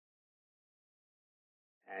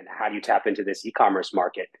and how do you tap into this e-commerce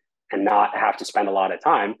market and not have to spend a lot of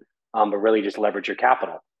time, but really just leverage your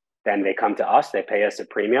capital. Then they come to us, they pay us a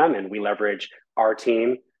premium, and we leverage our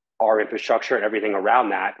team, our infrastructure, and everything around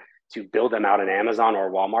that to build them out an Amazon or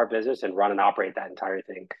Walmart business and run and operate that entire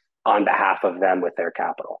thing on behalf of them with their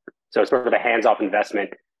capital. So it's sort of a hands-off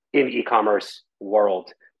investment in the e-commerce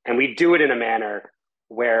world. And we do it in a manner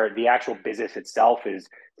where the actual business itself is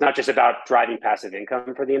not just about driving passive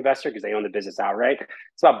income for the investor because they own the business outright.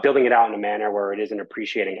 It's about building it out in a manner where it is an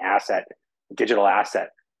appreciating asset, digital asset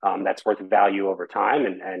that's worth value over time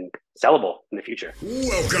and sellable in the future.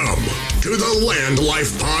 Welcome to the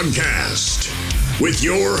LandLife podcast with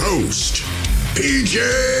your host,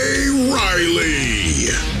 PJ Riley.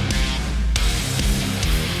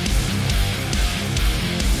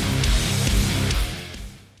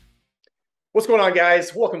 What's going on,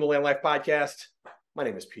 guys? Welcome to the LandLife podcast. My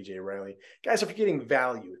name is PJ Riley. Guys, if you're getting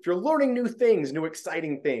value, if you're learning new things, new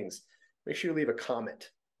exciting things, make sure you leave a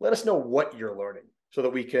comment. Let us know what you're learning so that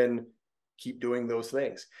we can keep doing those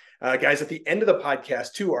things. Guys, at the end of the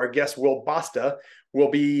podcast, too, our guest, Will Basta, will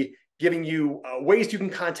be giving you ways you can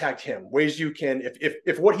contact him, ways you can,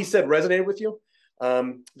 if what he said resonated with you,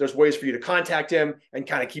 there's ways for you to contact him and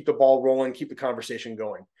kind of keep the ball rolling, keep the conversation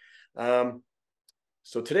going.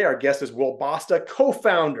 So today our guest is Will Basta,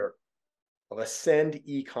 co-founder of Ascend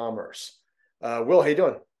Ecommerce. Will, how you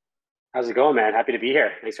doing? How's it going, man? Happy to be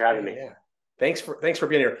here. Thanks for having me. Yeah. Thanks for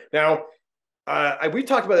being here. Now, we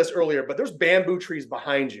talked about this earlier, but there's bamboo trees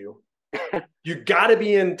behind you. You got to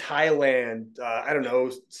be in Thailand. I don't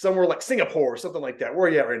know, somewhere like Singapore or something like that. Where are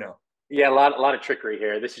you at right now? Yeah, a lot of trickery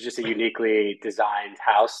here. This is just a uniquely designed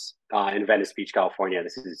house in Venice Beach, California.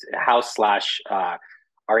 This is a house slash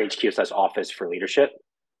our HQ slash office for leadership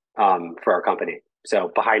for our company.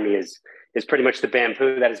 So behind me is pretty much the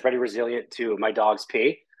bamboo that is very resilient to my dog's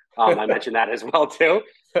pee. I mentioned that as well too.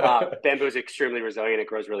 Bamboo is extremely resilient. It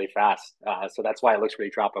grows really fast. So that's why it looks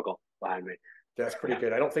really tropical behind me. That's pretty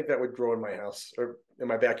good. I don't think that would grow in my house or in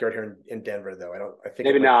my backyard here in Denver, though. I think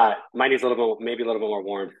maybe not. Mine needs maybe a little bit more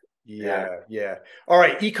warm. Yeah. All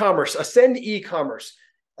right, e-commerce, Ascend Ecommerce.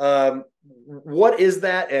 What is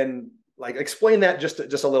that, and like explain that just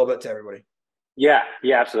a little bit to everybody? Yeah,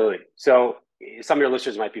 absolutely. So some of your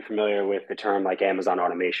listeners might be familiar with the term like Amazon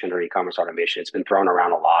automation or e-commerce automation. It's been thrown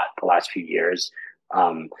around a lot the last few years.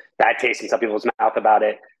 Bad taste in some people's mouth about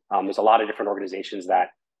it. There's a lot of different organizations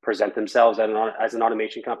that present themselves as an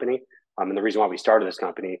automation company. And the reason why we started this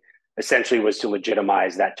company essentially was to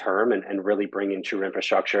legitimize that term and really bring in true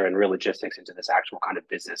infrastructure and real logistics into this actual kind of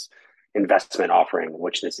business investment offering,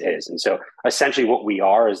 which this is. And so essentially what we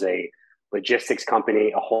are is a logistics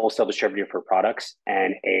company, a wholesale distributor for products,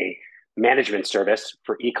 and a management service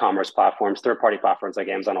for e-commerce platforms, third-party platforms like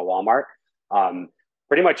Amazon and Walmart.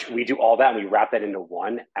 Pretty much we do all that and we wrap that into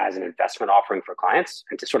one as an investment offering for clients.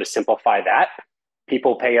 And to sort of simplify that,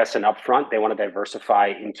 people pay us an upfront. They want to diversify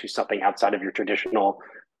into something outside of your traditional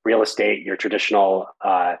real estate, your traditional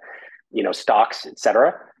stocks, et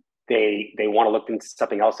cetera. They want to look into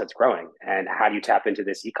something else that's growing. And how do you tap into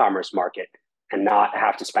this e-commerce market and not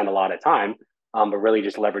have to spend a lot of time, but really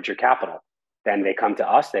just leverage your capital? Then they come to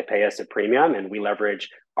us, they pay us a premium, and we leverage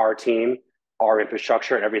our team, our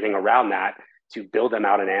infrastructure, and everything around that to build them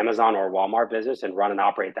out an Amazon or Walmart business and run and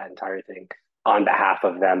operate that entire thing on behalf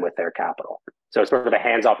of them with their capital. So it's sort of a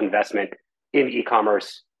hands-off investment in the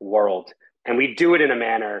e-commerce world. And we do it in a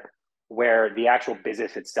manner where the actual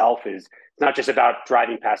business itself is not just about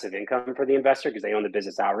driving passive income for the investor because they own the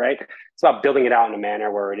business outright. It's about building it out in a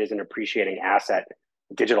manner where it is an appreciating asset,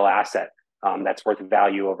 digital asset that's worth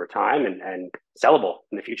value over time and sellable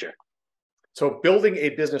in the future. So building a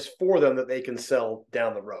business for them that they can sell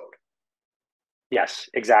down the road. Yes,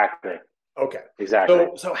 exactly. Okay. Exactly.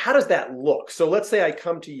 So how does that look? So let's say I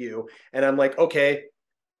come to you and I'm like, okay,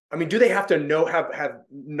 I mean, do they have to have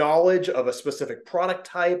knowledge of a specific product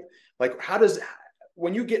type? Like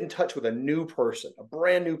when you get in touch with a new person, a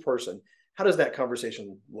brand new person, how does that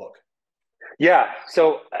conversation look? Yeah.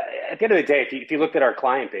 So at the end of the day, if you looked at our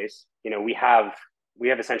client base, we have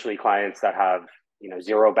essentially clients that have,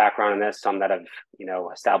 zero background in this, some that have,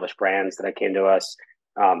 established brands that came to us.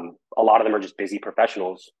 A lot of them are just busy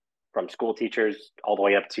professionals, from school teachers all the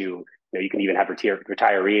way up to, you can even have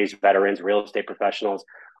retirees, veterans, real estate professionals,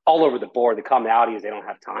 all over the board. The commonality is they don't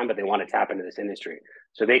have time, but they want to tap into this industry.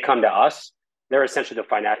 So they come to us. They're essentially the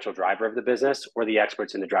financial driver of the business. We're the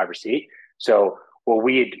experts in the driver's seat. So what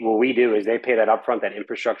we do is they pay that upfront, that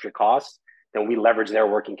infrastructure cost, then we leverage their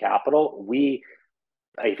working capital.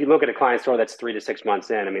 If you look at a client store that's 3 to 6 months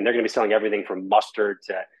in, they're going to be selling everything from mustard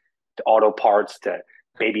to auto parts to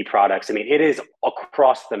baby products. It is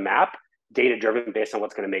across the map. data driven based on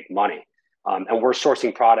what's going to make money. And we're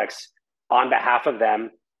sourcing products on behalf of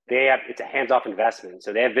them. It's a hands-off investment.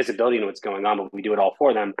 So they have visibility into what's going on, but we do it all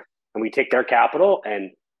for them. And we take their capital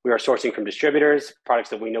and we are sourcing from distributors, products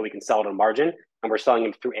that we know we can sell at a margin. And we're selling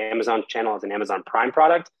them through Amazon channel as an Amazon Prime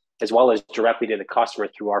product, as well as directly to the customer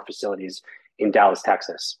through our facilities in Dallas,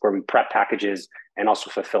 Texas, where we prep packages and also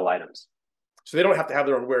fulfill items. So they don't have to have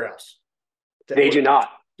their own warehouse. They do not.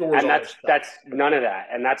 And that's none of that.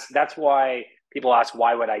 And that's why people ask,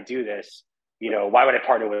 why would I do this? Why would I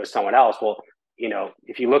partner with someone else? Well,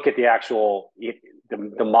 if you look at the actual,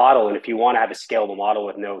 the model, and if you want to have a scalable model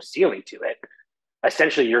with no ceiling to it,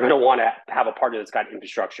 essentially you're going to want to have a partner that's got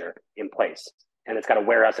infrastructure in place and it's got a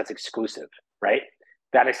warehouse that's exclusive, right?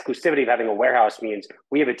 That exclusivity of having a warehouse means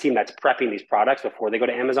we have a team that's prepping these products before they go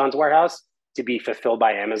to Amazon's warehouse to be fulfilled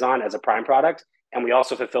by Amazon as a Prime product. And we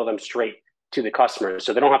also fulfill them straight to the customers.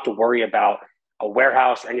 So they don't have to worry about a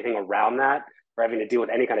warehouse or anything around that, or having to deal with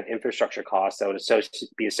any kind of infrastructure costs that would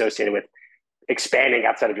be associated with expanding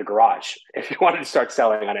outside of your garage if you wanted to start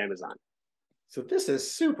selling on Amazon. So this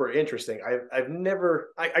is super interesting.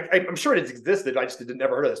 I'm sure it existed. I just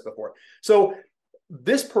never heard of this before. So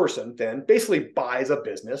this person then basically buys a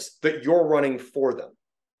business that you're running for them.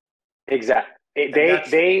 Exactly.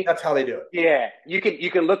 That's how they do it. Yeah, you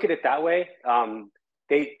can look at it that way.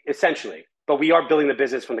 They essentially, but we are building the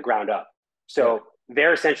business from the ground up. So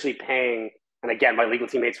they're essentially paying. And again, my legal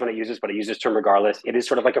teammates want to use this, but I use this term regardless. It is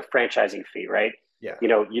sort of like a franchising fee, right? Yeah.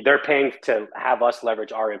 They're paying to have us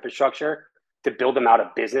leverage our infrastructure to build them out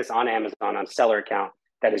a business on Amazon on seller account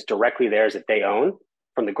that is directly theirs that they own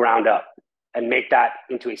from the ground up, and make that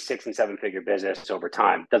into a 6 and 7 figure business over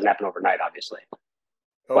time. It doesn't happen overnight, obviously.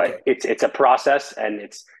 Okay. But it's a process, and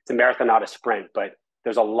it's a marathon, not a sprint. But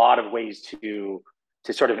there's a lot of ways to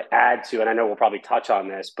sort of add to, and I know we'll probably touch on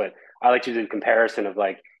this, but I like to do the comparison of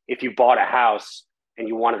like, if you bought a house and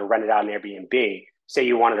you wanted to rent it out in Airbnb, say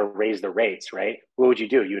you wanted to raise the rates, right? What would you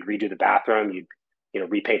do? You would redo the bathroom, you'd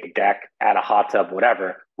repaint the deck, add a hot tub,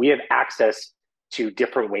 whatever. We have access to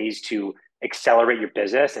different ways to accelerate your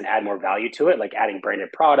business and add more value to it, like adding branded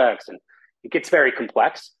products. And it gets very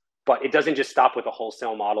complex, but it doesn't just stop with a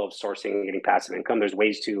wholesale model of sourcing and getting passive income. There's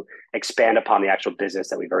ways to expand upon the actual business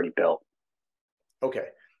that we've already built. Okay.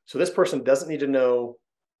 So this person doesn't need to know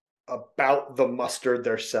about the mustard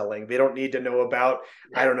they're selling. They don't need to know about,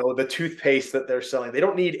 I don't know, the toothpaste that they're selling. They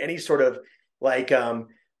don't need any sort of like,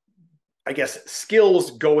 I guess,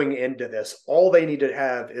 skills going into this. All they need to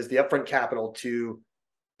have is the upfront capital to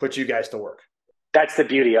put you guys to work. That's the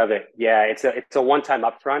beauty of it. Yeah, it's a one-time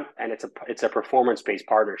upfront, and it's a performance-based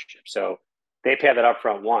partnership. So they pay that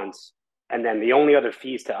upfront once, and then the only other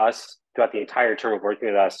fees to us throughout the entire term of working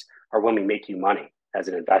with us are when we make you money as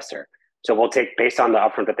an investor. So we'll take, based on the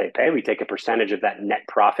upfront that they pay, we take a percentage of that net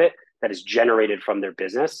profit that is generated from their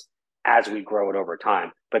business as we grow it over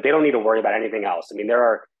time. But they don't need to worry about anything else. I mean, there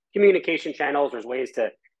are communication channels. There's ways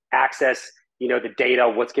to access, the data,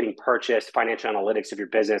 what's getting purchased, financial analytics of your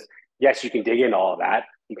business. Yes, you can dig into all of that.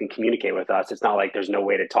 You can communicate with us. It's not like there's no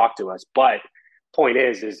way to talk to us. But point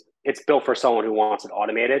is it's built for someone who wants it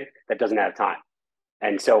automated that doesn't have time.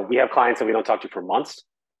 And so we have clients that we don't talk to for months,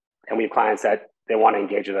 and we have clients that they want to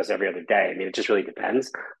engage with us every other day. I mean, it just really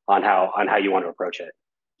depends on how you want to approach it.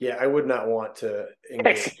 Yeah, I would not want to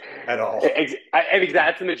engage at all. I think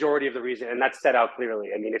that's the majority of the reason, and that's set out clearly.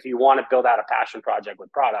 I mean, if you want to build out a passion project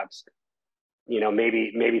with products,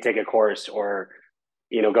 maybe take a course or,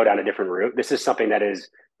 go down a different route. This is something that is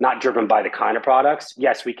not driven by the kind of products.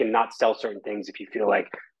 Yes, we can not sell certain things if you feel like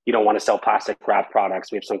you don't want to sell plastic wrap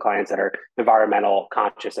products. We have some clients that are environmental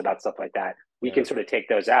conscious about stuff like that. We can sort of take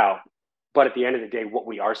those out. But at the end of the day, what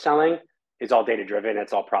we are selling is all data driven.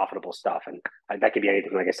 It's all profitable stuff. And that could be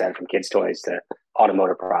anything, like I said, from kids' toys to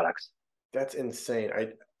automotive products. That's insane.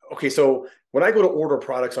 Okay, so when I go to order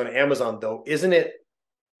products on Amazon, though,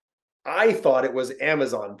 I thought it was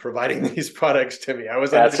Amazon providing these products to me. I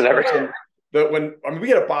was under the impression that we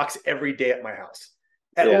get a box every day at my house,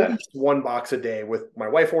 at least one box a day, with my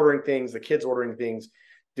wife ordering things, the kids ordering things.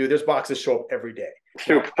 Dude, there's boxes show up every day.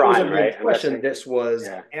 Through Prime, right? Impression this was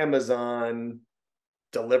Amazon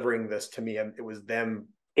delivering this to me, and it was them.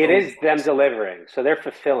 It is them delivering. So they're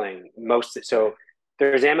fulfilling most. So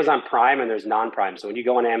there's Amazon Prime and there's non-Prime. So when you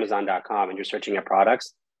go on Amazon.com and you're searching at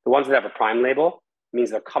products, the ones that have a Prime label means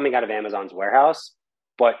they're coming out of Amazon's warehouse.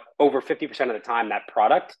 But over 50% of the time, that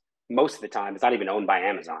product, most of the time, it's not even owned by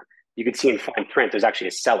Amazon. You could see in fine print, there's actually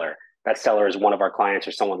a seller. That seller is one of our clients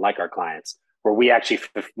or someone like our clients, where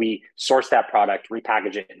we source that product,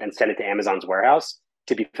 repackage it, and send it to Amazon's warehouse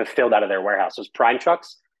to be fulfilled out of their warehouse. Those Prime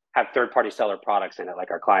trucks have third-party seller products in it,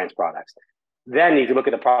 like our clients' products. Then if you look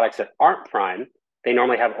at the products that aren't Prime, they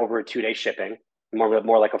normally have over a 2-day shipping,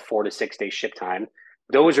 more like a 4 to 6 day ship time.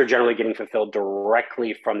 Those are generally getting fulfilled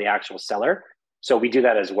directly from the actual seller. So we do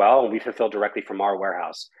that as well, and we fulfill directly from our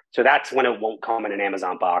warehouse. So that's when it won't come in an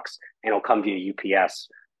Amazon box, and it'll come via UPS,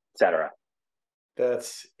 et cetera.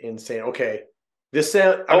 That's insane. Okay. This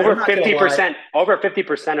sound, I mean, Over I'm not gonna 50%, over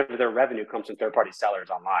 50% of their revenue comes from third-party sellers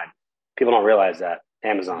online. People don't realize that.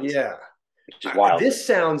 Amazon's, Yeah. which is wild. This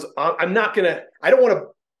sounds, I'm not going to, I don't want to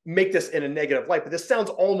make this in a negative light, but this sounds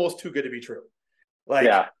almost too good to be true. Like,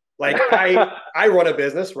 Yeah. like I run a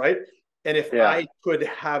business, right? And if Yeah.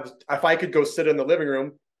 if I could go sit in the living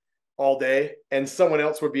room all day and someone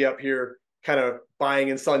else would be up here kind of buying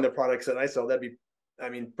and selling the products that I sell, that'd be, I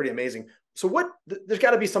mean, pretty amazing. So there's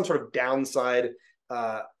got to be some sort of downside.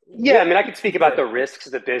 Yeah, I mean, I could speak about the risks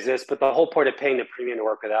of the business, but the whole point of paying the premium to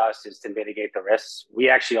work with us is to mitigate the risks. We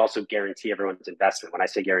actually also guarantee everyone's investment. When I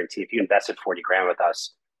say guarantee, if you invested 40 grand with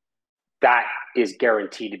us, that is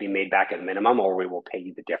guaranteed to be made back at minimum, or we will pay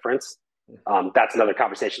you the difference. That's another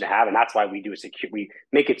conversation to have, and that's why we do we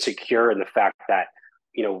make it secure in the fact that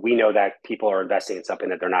we know that people are investing in something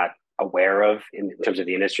that they're not aware of in terms of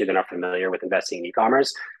the industry. They're not familiar with investing in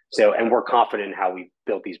e-commerce. So, and we're confident in how we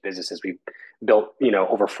built these businesses. We've built,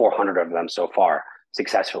 over 400 of them so far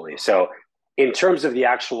successfully. So in terms of the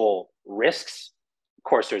actual risks, of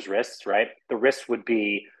course there's risks, right? The risk would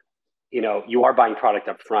be, you are buying product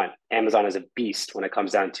up front. Amazon is a beast when it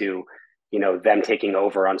comes down to, them taking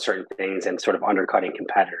over on certain things and sort of undercutting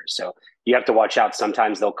competitors. So you have to watch out.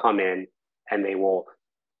 Sometimes they'll come in and they will,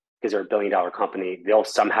 because they're $1 billion company, they'll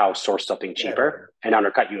somehow source something cheaper and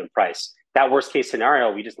undercut you in price. That worst case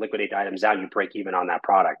scenario, we just liquidate the items down, you break even on that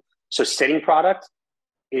product. So sitting product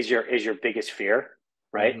is your biggest fear,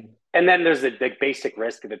 right? Mm-hmm. And then there's the basic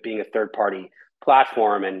risk of it being a third party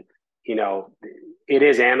platform, and it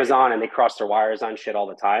is Amazon, and they cross their wires on shit all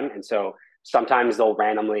the time. And so sometimes they'll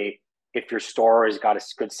randomly, if your store has got a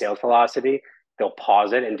good sales velocity, they'll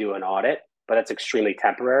pause it and do an audit, but that's extremely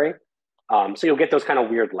temporary. So you'll get those kind of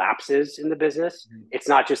weird lapses in the business. Mm-hmm. It's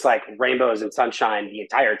not just like rainbows and sunshine the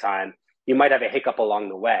entire time. You might have a hiccup along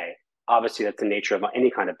the way. Obviously, that's the nature of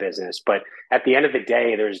any kind of business. But at the end of the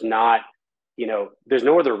day, there's not, there's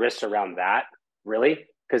no other risks around that, really,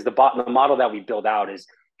 because the model that we build out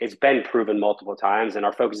it's been proven multiple times, and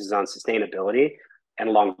our focus is on sustainability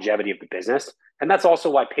and longevity of the business. And that's also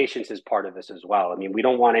why patience is part of this as well. I mean, we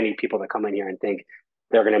don't want any people that come in here and think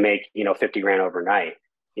they're going to make, 50 grand overnight.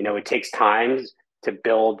 It takes time to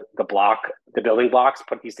build the building blocks,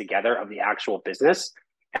 put these together of the actual business,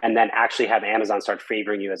 and then actually have Amazon start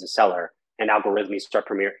favoring you as a seller and algorithmically start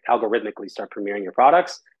premiering your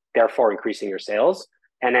products, therefore increasing your sales.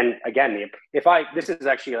 And then again, this is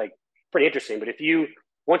actually like pretty interesting, but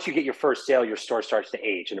once you get your first sale, your store starts to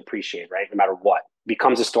age and appreciate, right? No matter what, it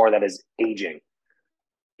becomes a store that is aging.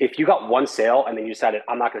 If you got one sale and then you decided,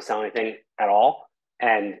 I'm not going to sell anything at all,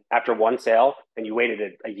 and after one sale and you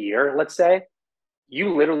waited a year, let's say,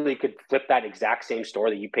 you literally could flip that exact same store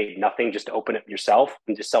that you paid nothing just to open it yourself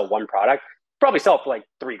and just sell one product. Probably sell it for like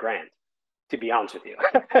 $3 grand, to be honest with you.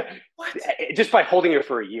 What? Just by holding it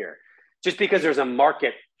for a year. Just because there's a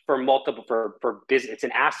market for business. It's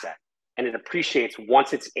an asset, and it appreciates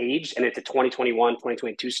once it's aged, and it's a 2021,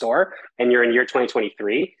 2022 store, and you're in year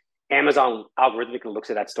 2023. Amazon algorithmically looks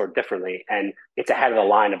at that store differently, and it's ahead of the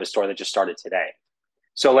line of a store that just started today.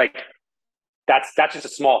 So like, that's just a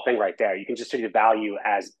small thing right there. You can just see the value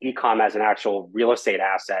as e-com as an actual real estate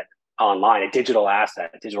asset online, a digital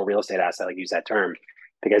real estate asset, like use that term,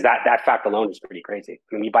 because that fact alone is pretty crazy.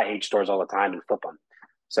 I mean, you buy age stores all the time and flip them.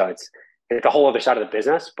 So it's a whole other side of the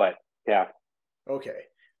business, but yeah. Okay.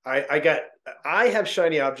 I have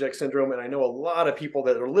shiny object syndrome, and I know a lot of people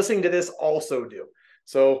that are listening to this also do.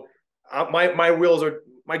 So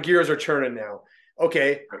my gears are churning now.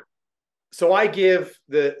 Okay. So I give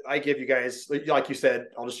you guys, like you said,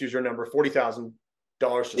 I'll just use your number, $40,000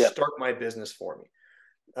 to start my business for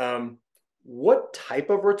me. What type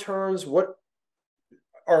of returns? What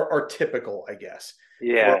are typical, I guess,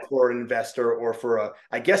 for an investor, or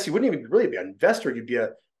I guess you wouldn't even really be an investor. You'd be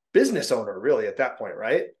a business owner really at that point,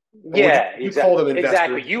 right? Yeah, you call them investors.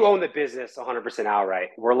 Exactly. You own the business 100% outright.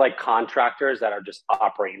 We're like contractors that are just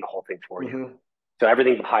operating the whole thing for you. Mm-hmm. So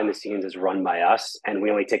everything behind the scenes is run by us, and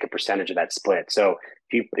we only take a percentage of that split. So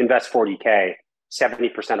if you invest 40K,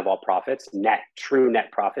 70% of all profits, true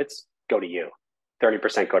net profits, go to you.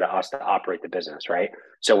 30% go to us to operate the business, right?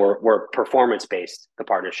 So we're performance-based, the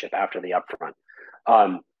partnership after the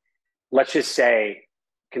upfront. Let's just say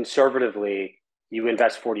conservatively, you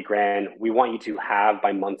invest 40 grand. We want you to have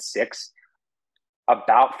by month 6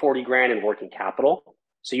 about 40 grand in working capital.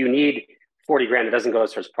 So you need 40 grand, it doesn't go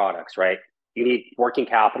towards products, right? You need working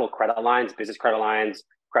capital, credit lines, business credit lines,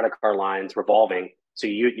 credit card lines, revolving. So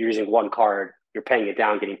you're using one card, you're paying it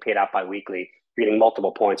down, getting paid out bi-weekly. You're getting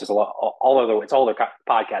multiple points. There's a lot, it's all the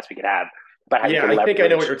podcasts we could have about how you Yeah, can I think I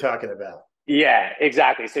know what leverage. you're talking about. Yeah,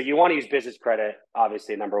 exactly. So you want to use business credit,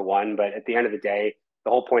 obviously, number one. But at the end of the day,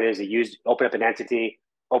 the whole point is to open up an entity,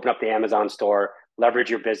 open up the Amazon store, leverage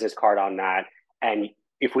your business card on that. And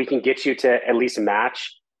if we can get you to at least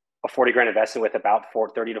match a 40 grand investment with about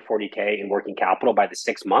 30 to 40K in working capital by the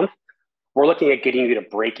 6th month, we're looking at getting you to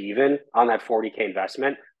break even on that 40K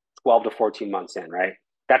investment 12 to 14 months in, right?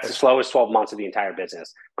 That's the slowest 12 months of the entire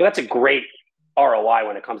business. But that's a great ROI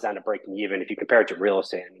when it comes down to breaking even. If you compare it to real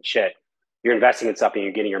estate, I mean, shit, you're investing in something,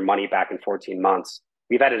 you're getting your money back in 14 months.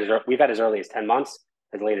 We've had as early as 10 months,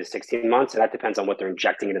 as late as 16 months, and that depends on what they're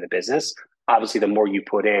injecting into the business. Obviously, the more you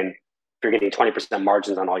put in, if you're getting 20%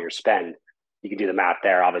 margins on all your spend, you can do the math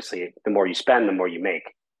there. Obviously, the more you spend, the more you make,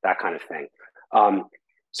 that kind of thing.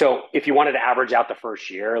 So if you wanted to average out the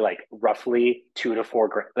first year, like roughly 2 to 4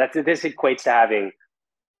 grand, this equates to having,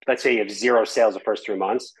 let's say you have 0 sales the first 3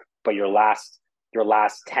 months, but your last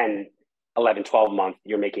 10, 11, 12 month,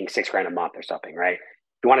 you're making 6 grand a month or something, right?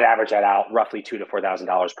 If you wanted to average that out, roughly $2,000 to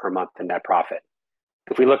 $4,000 per month in net profit.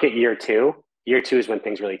 If we look at year two is when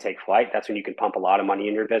things really take flight. That's when you can pump a lot of money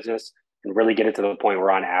in your business and really get it to the point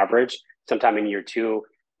where on average, sometime in year 2,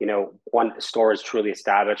 one store is truly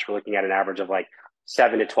established. We're looking at an average of like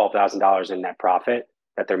 $7,000 to $12,000 in net profit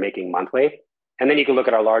that they're making monthly. And then you can look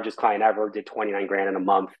at our largest client ever, did 29 grand in a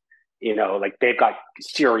month. Like they've got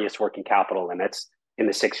serious working capital limits in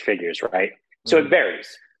the 6 figures, right? So it varies.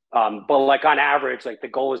 But like on average, like the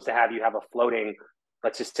goal is to have you have a floating,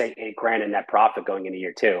 let's just say 8 grand in net profit going into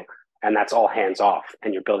year 2. And that's all hands off.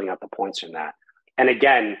 And you're building up the points from that. And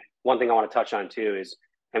again, one thing I want to touch on too is,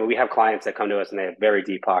 and we have clients that come to us and they have very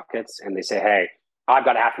deep pockets and they say, hey, I've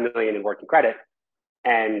got $500,000 in working credit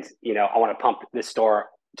and, I want to pump this store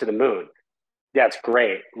to the moon. That's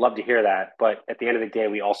great. Love to hear that. But at the end of the day,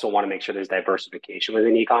 we also want to make sure there's diversification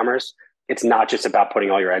within e-commerce. It's not just about putting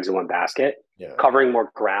all your eggs in one basket. Yeah. Covering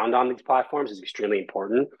more ground on these platforms is extremely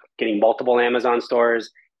important. Getting multiple Amazon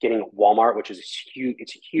stores, getting Walmart, which is huge.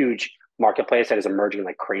 It's a huge marketplace that is emerging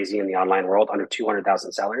like crazy in the online world, under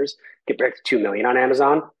 200,000 sellers compared to 2 million on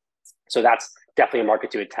Amazon. So that's definitely a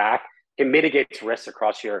market to attack. It mitigates risks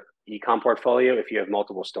across your e-com portfolio if you have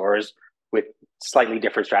multiple stores with slightly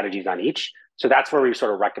different strategies on each. So that's where we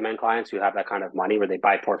sort of recommend clients who have that kind of money where they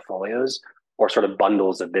buy portfolios or sort of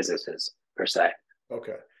bundles of businesses per se.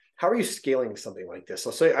 Okay. How are you scaling something like this?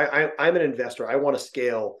 So say I'm an investor. I want to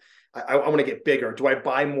scale. I want to get bigger. Do I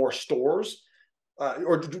buy more stores?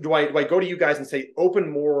 Or do I go to you guys and say, open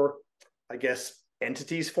more, I guess,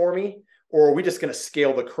 entities for me? Or are we just going to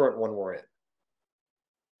scale the current one we're in?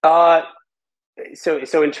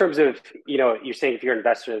 So in terms of, you're saying if you're an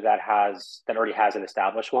investor that already has an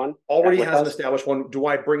established one? Already has an established one. Do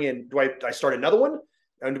I start another one?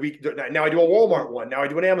 And now I do a Walmart one. Now I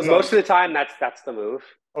do an Amazon. Most of the time, that's the move.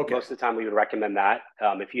 Okay. Most of the time, we would recommend that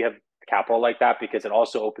if you have capital like that, because it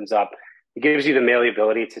also opens up, it gives you the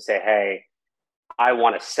malleability to say, hey, I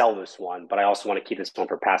want to sell this one, but I also want to keep this one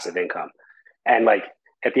for passive income. And like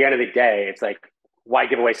at the end of the day, it's like, why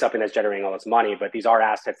give away something that's generating all this money? But these are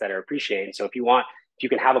assets that are appreciating. So if you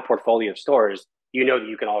can have a portfolio of stores, that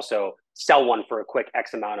you can also sell one for a quick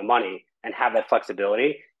X amount of money and have that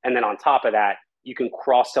flexibility. And then on top of that, you can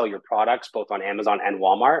cross-sell your products both on Amazon and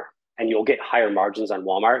Walmart, and you'll get higher margins on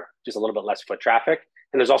Walmart, just a little bit less foot traffic.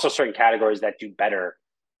 And there's also certain categories that do better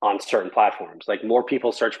on certain platforms. Like more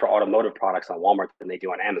people search for automotive products on Walmart than they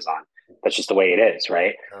do on Amazon. That's just the way it is,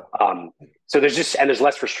 right? Yeah. So there's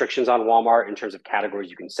less restrictions on Walmart in terms of categories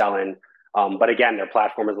you can sell in. But again, their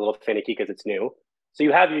platform is a little finicky because it's new. So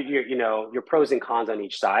you have your pros and cons on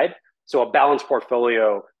each side. So a balanced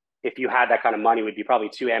portfolio, if you had that kind of money, would be probably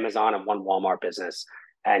 2 Amazon and 1 Walmart business,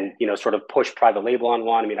 and sort of push private label on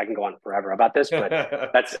one. I mean, I can go on forever about this, but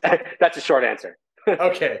that's a short answer.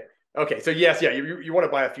 Okay. So yes, you want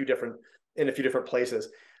to buy in a few different places.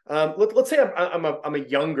 Let's say I'm a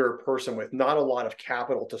younger person with not a lot of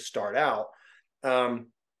capital to start out. How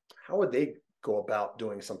would they go about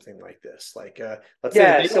doing something like this? Like, let's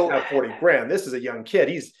say they don't have 40 grand. This is a young kid.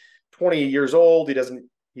 He's 20 years old.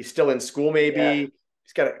 He's still in school. Maybe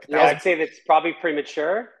he's got I'd say that's probably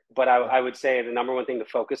premature, but I would say the number one thing to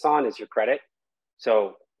focus on is your credit.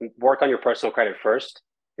 So work on your personal credit first.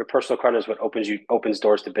 Your personal credit is what opens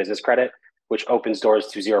doors to business credit, which opens doors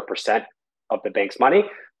to 0% of the bank's money,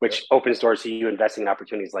 which opens doors to you investing in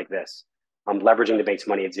opportunities like this. Leveraging the bank's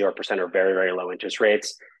money at 0% or very, very low interest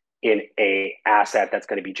rates in a asset that's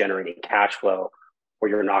going to be generating cash flow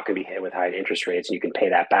where you're not going to be hit with high interest rates and you can pay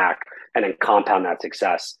that back and then compound that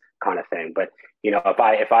success kind of thing. But,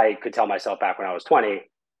 if I could tell myself back when I was 20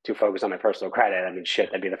 to focus on my personal credit, I mean, shit,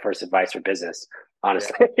 that'd be the first advice for business,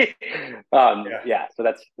 honestly. Yeah. So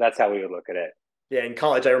that's how we would look at it. Yeah. In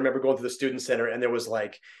college, I remember going to the student center and there was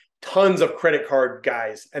like tons of credit card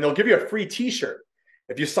guys, and they'll give you a free t-shirt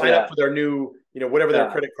if you sign up for their new, whatever their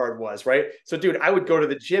credit card was, right? So, dude, I would go to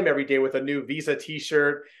the gym every day with a new Visa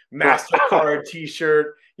t-shirt, MasterCard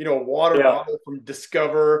t-shirt, water bottle from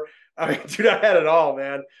Discover. I mean, dude, I had it all,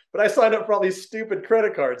 man. But I signed up for all these stupid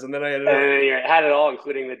credit cards, and then I had it all,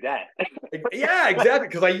 including the debt. Yeah, exactly,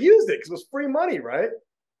 because I used it because it was free money, right?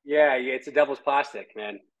 Yeah, it's a devil's plastic,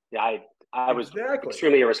 man. Yeah, I was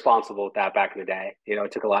extremely irresponsible with that back in the day.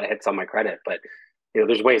 It took a lot of hits on my credit, but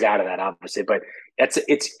there's ways out of that, obviously. But it's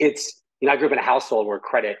I grew up in a household where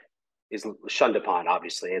credit is shunned upon.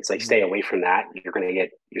 Obviously, it's like stay away from that. You're going to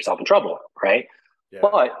get yourself in trouble, right? Yeah.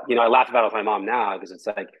 But I laugh about it with my mom now because it's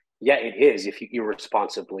like, yeah, it is if you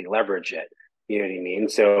irresponsibly leverage it. You know what I mean?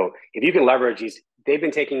 So if you can leverage these, they've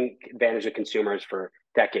been taking advantage of consumers for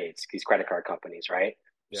decades. These credit card companies, right?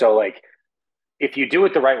 Yeah. So like, if you do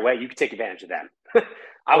it the right way, you can take advantage of them.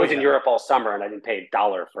 I was in Europe all summer and I didn't pay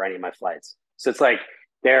 $1 for any of my flights. So it's like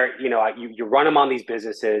you run them on these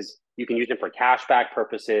businesses. You can use them for cashback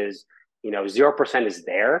purposes. 0% is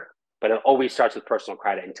there, but it always starts with personal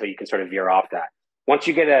credit until you can sort of veer off that. Once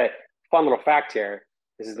you get a fun little fact here,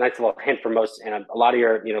 this is a nice little hint for most, and a lot of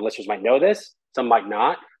your listeners might know this, some might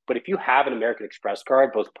not. But if you have an American Express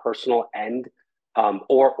card, both personal and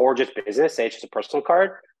or just business, say it's just a personal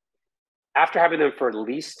card, after having them for at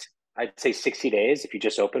least, I'd say 60 days, if you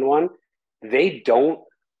just open one, they don't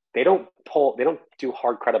do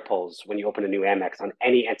hard credit pulls when you open a new Amex on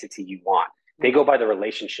any entity you want. They go by the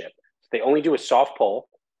relationship. So they only do a soft pull,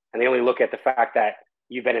 and they only look at the fact that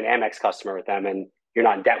you've been an Amex customer with them and you're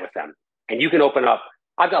not in debt with them. And you can open up,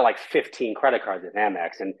 I've got like 15 credit cards with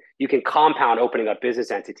Amex, and you can compound opening up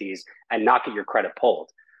business entities and not get your credit pulled,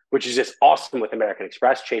 which is just awesome with American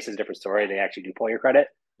Express. Chase is a different story. They actually do pull your credit.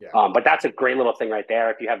 Yeah. But that's a great little thing right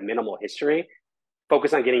there. If you have minimal history,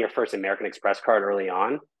 focus on getting your first American Express card early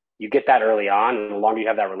on. You get that early on, and the longer you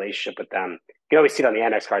have that relationship with them, you can always see it on the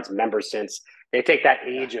Amex cards, members, since they take that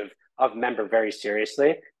age of member very seriously.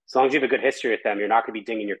 As long as you have a good history with them, you're not going to be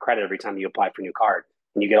dinging your credit every time you apply for a new card,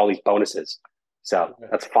 and you get all these bonuses. So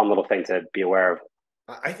that's a fun little thing to be aware of.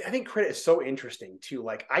 I think credit is so interesting too.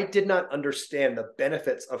 Like, I did not understand the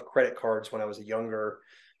benefits of credit cards when I was younger.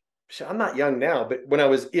 I'm not young now, but when I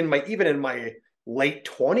was even in my late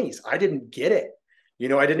 20s, I didn't get it.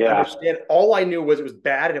 I didn't understand. All I knew was it was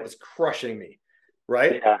bad and it was crushing me.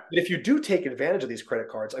 Right. Yeah. But if you do take advantage of these credit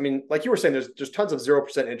cards, I mean, like you were saying, there's tons of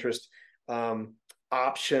 0% interest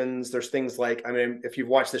options. There's things like, I mean, if you've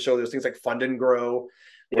watched the show, there's things like Fund and Grow,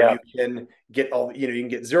 where you can get you can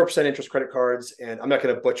get 0% interest credit cards. And I'm not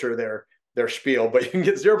going to butcher their spiel, but you can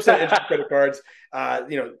get 0% interest credit cards,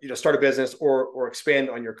 start a business or expand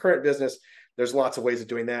on your current business. There's lots of ways of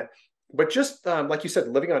doing that. But just like you said,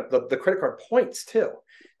 living on the credit card points too.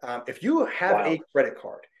 If you have a credit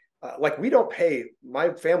card, like my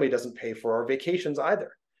family doesn't pay for our vacations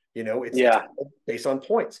either. It's based on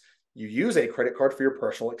points. You use a credit card for your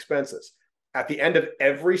personal expenses. At the end of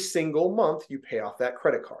every single month, you pay off that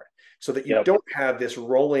credit card so that you don't have this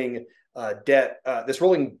rolling debt, this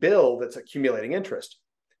rolling bill that's accumulating interest.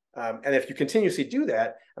 And if you continuously do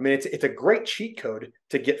that, I mean, it's a great cheat code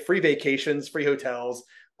to get free vacations, free hotels,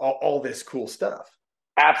 all this cool stuff.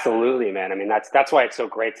 Absolutely, man. I mean, that's why it's so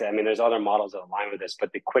great there's other models that align with this,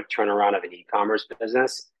 but the quick turnaround of an e-commerce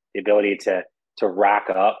business, the ability to rack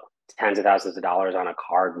up tens of thousands of dollars on a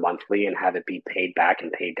card monthly and have it be paid back and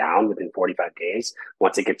paid down within 45 days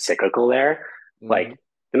once it gets cyclical there. Like,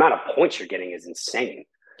 the amount of points you're getting is insane.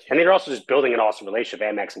 And then you're also just building an awesome relationship.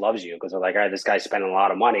 Amex loves you because they're like, all right, this guy's spending a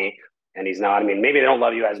lot of money and he's not. I mean, maybe they don't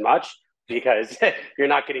love you as much because you're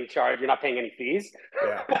not getting charged. You're not paying any fees.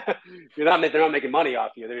 Yeah. They're not making money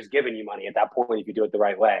off you. They're just giving you money at that point if you do it the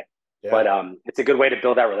right way. Yeah. But it's a good way to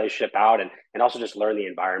build that relationship out and also just learn the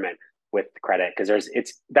environment with credit, because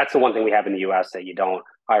that's the one thing we have in the US that you don't.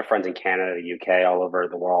 I have friends in Canada, the UK, all over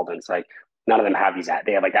the world, and it's like none of them have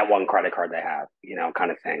they have like that one credit card they have,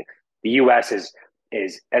 kind of thing. The US is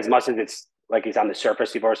as much as it's like it's on the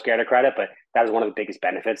surface people are scared of credit, but that is one of the biggest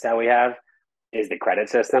benefits that we have is the credit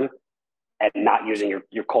system and not using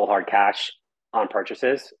your cold hard cash on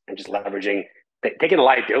purchases and just leveraging, taking the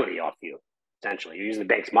liability off you. Essentially, you're using the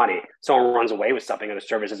bank's money. Someone runs away with something and the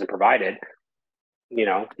service isn't provided,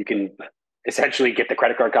 you can essentially get the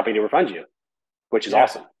credit card company to refund you, which is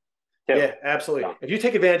awesome. too. Yeah, absolutely. So, If you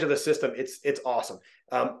take advantage of the system, it's awesome.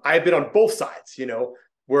 I've been on both sides,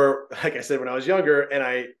 where, like I said, when I was younger and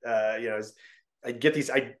I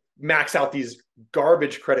max out these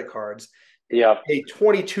garbage credit cards, yeah, pay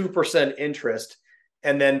 22% interest,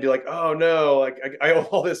 and then be like, oh no, like I owe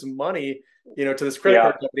all this money, to this credit yeah,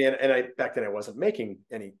 card company. And I, back then I wasn't making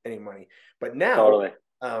any money, but now, totally.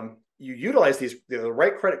 you utilize the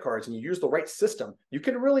right credit cards and you use the right system, you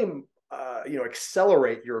can really,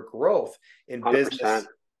 accelerate your growth in 100%. business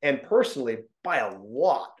and personally by a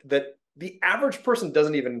lot that the average person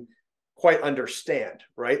doesn't even quite understand,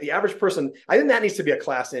 right? The average person, I think that needs to be a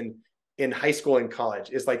class in high school and college,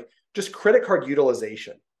 is like just credit card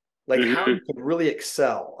utilization, like how Mm-hmm. you can really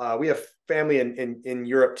excel. We have family in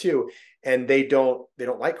Europe too, and they don't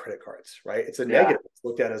like credit cards, right? It's a Yeah, negative. It's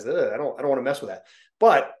looked at as, I don't want to mess with that.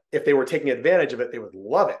 But if they were taking advantage of it, they would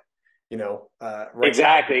love it. Right now,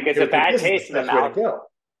 exactly. Because they the would think bad this is the taste in the best way to mouth go.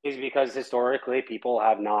 is because historically people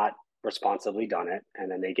have not responsibly done it,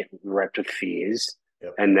 and then they get ripped with fees,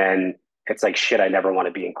 Yep. and then it's like, shit, I never want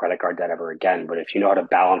to be in credit card debt ever again. But if you know how to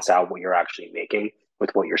balance out what you're actually making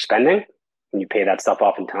with what you're spending, and you pay that stuff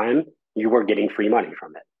off in time, you are getting free money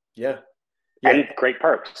from it Yeah. Yeah. and great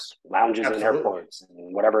perks, lounges in Absolutely. airports,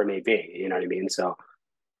 and whatever it may be. You know what I mean? So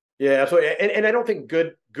Yeah, absolutely. And I don't think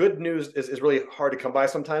good news is really hard to come by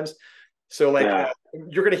sometimes. So like, yeah,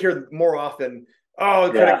 you're going to hear more often, oh,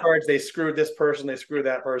 credit yeah, cards, they screwed this person, they screwed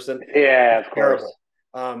that person. yeah. It's Of course.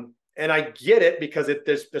 terrible. And I get it, because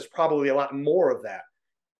there's probably a lot more of that.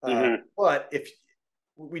 Mm-hmm. But if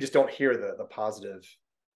we just don't hear the positive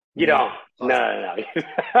You news, don't. No, positive.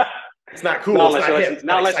 no, no. It's not cool. It's not hip. It's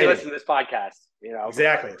not Not unless you exciting. listen to this podcast. You know,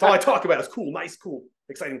 Exactly. It's all I talk about is cool, nice, cool,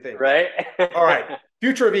 exciting things. right? All right.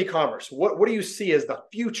 Future of e-commerce. What do you see as the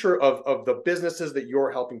future of the businesses that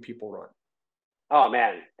you're helping people run? Oh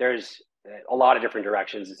man, there's a lot of different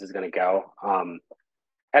directions this is going to go.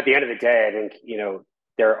 At the end of the day, I think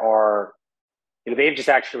there are. They've just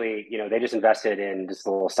actually, they just invested in just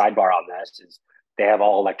a little sidebar on this. Is they have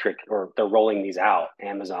all electric, or they're rolling these out.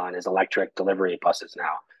 Amazon is electric delivery buses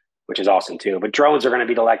now, which is awesome too. But drones are going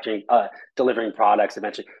to be delivering products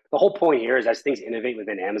eventually. The whole point here is, as things innovate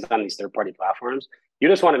within Amazon, these third-party platforms, you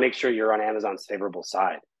just want to make sure you're on Amazon's favorable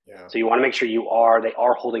side. Yeah. So you want to make sure they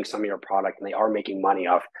are holding some of your product, and they are making money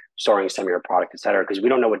off storing some of your product, et cetera, because we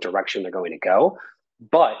don't know what direction they're going to go.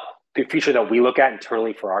 But the future that we look at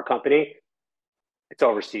internally for our company, it's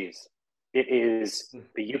overseas. It is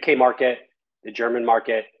the UK market, the German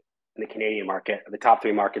market, and the Canadian market are the top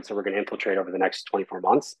three markets that we're going to infiltrate over the next 24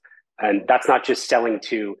 months. And that's not just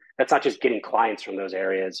getting clients from those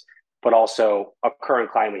areas, but also a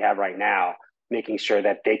current client we have right now, making sure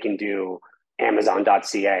that they can do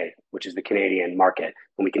Amazon.ca, which is the Canadian market,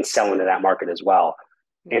 and we can sell into that market as well,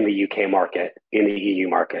 in the UK market, in the EU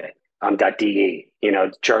market, .de.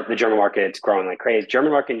 The German market, it's growing like crazy.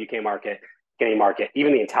 German market, UK market, Canadian market,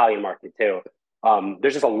 even the Italian market too.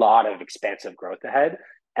 There's just a lot of expansive growth ahead,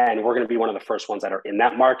 and we're going to be one of the first ones that are in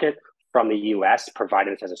that market from the US,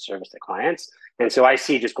 providing this as a service to clients. And so I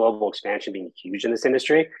see just global expansion being huge in this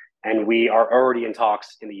industry, and we are already in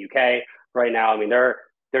talks in the UK right now. I mean,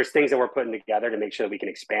 there's things that we're putting together to make sure that we can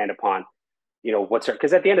expand upon,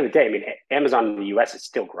 because at the end of the day, I mean, Amazon in the US is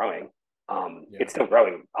still growing. It's still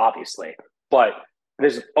growing, obviously, but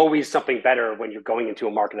there's always something better when you're going into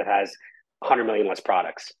a market that has 100 million less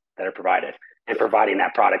products that are provided, and providing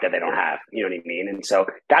that product that they don't have. You know what I mean? And so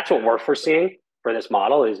that's what we're foreseeing for this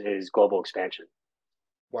model is global expansion.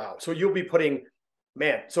 Wow. So you'll be putting,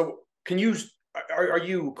 man. So are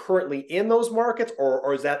you currently in those markets,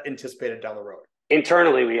 or is that anticipated down the road?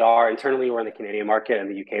 Internally, we're in the Canadian market and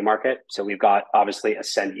the UK market. So we've got obviously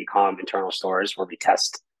Ascend Ecom internal stores where we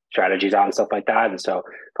test strategies out and stuff like that. And so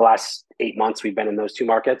the last 8 months we've been in those two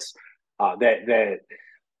markets.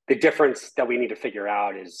 The difference that we need to figure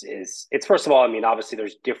out is it's, first of all, I mean, obviously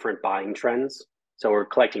there's different buying trends. So we're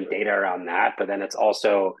collecting data around that, but then it's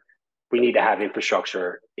also, we need to have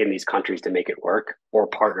infrastructure in these countries to make it work, or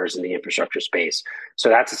partners in the infrastructure space. So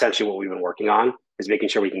that's essentially what we've been working on, is making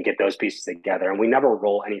sure we can get those pieces together. And we never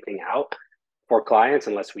roll anything out for clients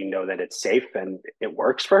unless we know that it's safe and it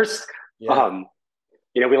works first. Yeah.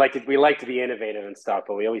 We like to be innovative and stuff,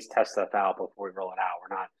 but we always test stuff out before we roll it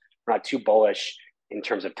out. We're not too bullish in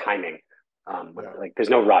terms of timing. Like there's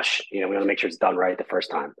no rush. We want to make sure it's done right the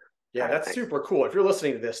first time. Yeah, that's super cool. If you're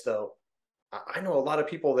listening to this, though, I know a lot of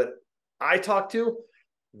people that I talk to,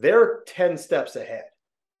 they're 10 steps ahead,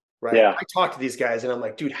 right? Yeah. I talk to these guys and I'm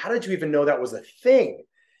like, dude, how did you even know that was a thing?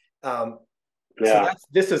 So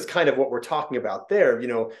this is kind of what we're talking about there,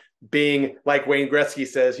 being like Wayne Gretzky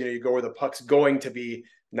says, you go where the puck's going to be,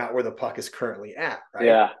 not where the puck is currently at, right?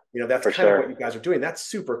 Yeah, That's for kind of sure. what you guys are doing. That's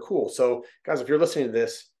super cool. So guys, if you're listening to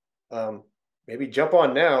this, maybe jump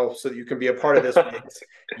on now so that you can be a part of this.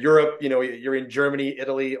 Europe, you're in Germany,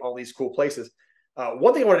 Italy, all these cool places.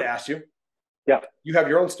 One thing I wanted to ask you, Yeah. you have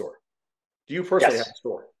your own store. Do you personally have Yes. a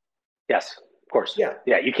store? Yes. Of course. Yeah.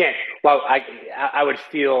 Yeah. You can't. Well, I would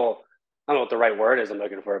feel. I don't know what the right word is I'm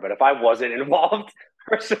looking for, but if I wasn't involved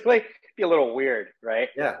personally, it'd be a little weird, right?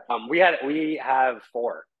 Yeah. We have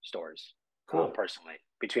 4 stores, Cool. personally,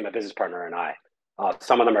 between my business partner and I.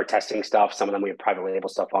 Some of them are testing stuff. Some of them we have private label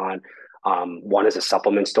stuff on. One is a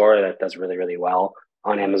supplement store that does really, really well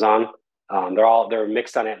on Amazon. They're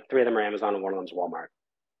mixed on it. 3 of them are Amazon and one of them's Walmart.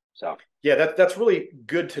 So yeah, that's really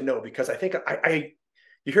good to know, because I think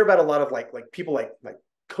you hear about a lot of like people like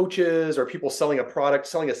coaches or people selling a product,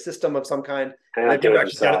 selling a system of some kind, and and then not do people it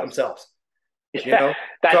actually done it themselves. themselves. So I'm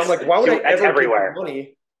That's like, why would I that's ever give you everywhere.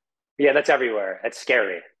 money? Yeah, that's everywhere. That's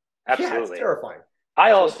scary. Yeah, it's Absolutely. terrifying.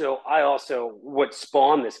 I So also, what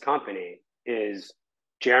spawned this company is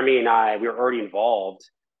Jeremy and I, we were already involved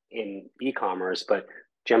in e-commerce, but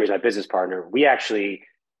Jeremy's my business partner. We actually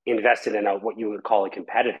invested in what you would call a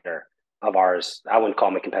competitor of ours. I wouldn't call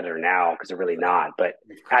them a competitor now because they're really not, but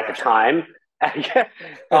at the time,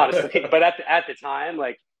 honestly, but at the time,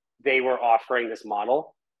 like, they were offering this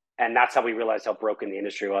model, and that's how we realized how broken the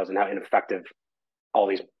industry was and how ineffective all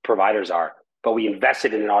these providers are. But we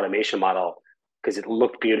invested in an automation model because it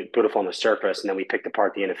looked beautiful on the surface, and then we picked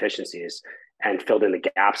apart the inefficiencies and filled in the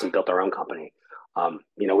gaps and built our own company.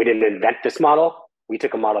 We didn't invent this model. We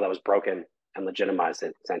took a model that was broken and legitimized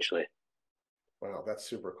it, essentially. wow, that's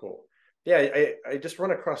super cool. Yeah, I just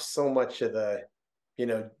run across so much of the,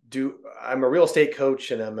 I'm a real estate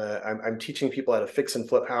coach, and I'm teaching people how to fix and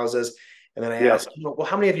flip houses. And then I Yeah. ask, well,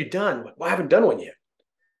 how many have you done? Well, I haven't done one yet.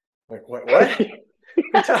 I'm like, what? What are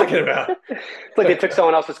you talking about? It's like they took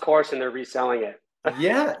someone else's course and they're reselling it.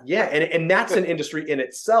 Yeah, yeah. And that's an industry in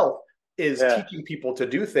itself, is Yeah. teaching people to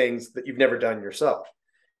do things that you've never done yourself.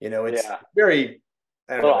 It's Yeah. very,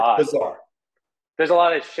 I don't know, it's Odd. bizarre. There's a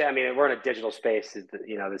lot of shit. I mean, we're in a digital space,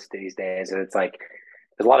 these days, and it's like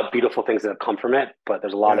there's a lot of beautiful things that have come from it, but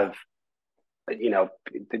there's a lot Yeah. of,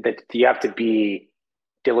 that you have to be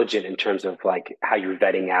diligent in terms of like how you're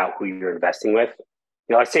vetting out who you're investing with.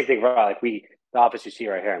 Same thing, like the office you see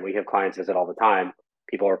right here, and we have clients visit all the time.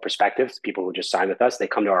 People are prospectives, people who just sign with us. They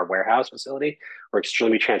come to our warehouse facility. We're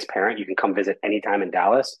extremely transparent. You can come visit anytime in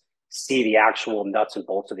Dallas, see the actual nuts and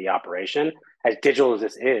bolts of the operation. As digital as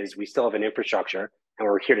this is, we still have an infrastructure, and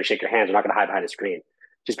we're here to shake your hands. We're not going to hide behind a screen.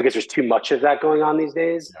 Just because there's too much of that going on these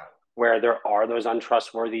days, Yeah. where there are those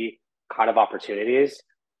untrustworthy kind of opportunities,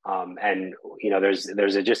 and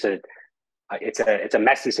it's a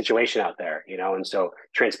messy situation out there, and so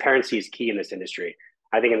transparency is key in this industry.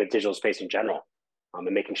 I think in the digital space in general, and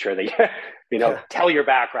making sure that tell your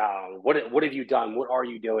background. What have you done? What are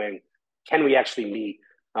you doing? Can we actually meet?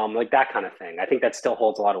 Like that kind of thing. I think that still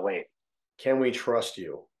holds a lot of weight. Can we trust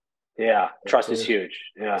you? Yeah, trust is huge.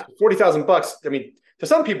 Yeah, $40,000. I mean, to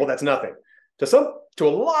some people that's nothing. To a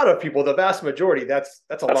lot of people, the vast majority, that's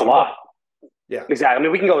a lot. A lot. Yeah, exactly. I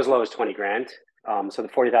mean, we can go as low as 20 grand. So the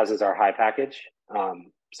 40,000 is our high package.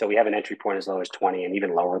 So we have an entry point as low as 20 and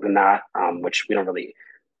even lower than that, which we don't really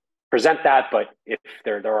present that. But if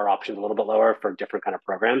there are options a little bit lower for different kind of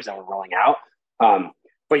programs that we're rolling out.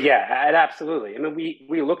 But yeah, absolutely. I mean,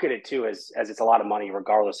 we look at it too as it's a lot of money,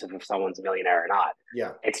 regardless of if someone's a millionaire or not.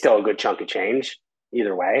 Yeah, it's still a good chunk of change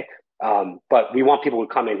either way. But we want people who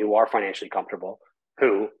come in who are financially comfortable,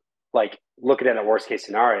 who like look at it in a worst case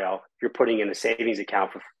scenario. You're putting in a savings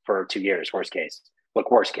account for 2 years, worst case,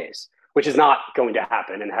 which is not going to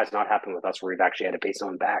happen and has not happened with us where we've actually had to pay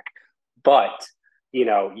someone back. But,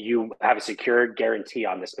 you have a secured guarantee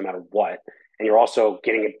on this no matter what. And you're also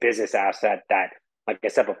getting a business asset that, like I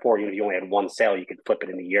said before, if you only had one sale, you could flip it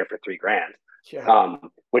in a year for $3,000, yeah.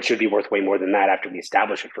 which should be worth way more than that after we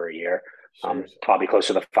establish it for a year. Probably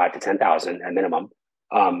closer to 5,000 to 10,000 at minimum.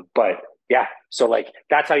 But yeah, so like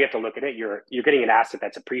that's how you have to look at it. You're getting an asset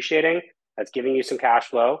that's appreciating, that's giving you some cash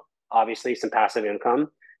flow, obviously some passive income,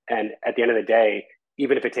 and at the end of the day,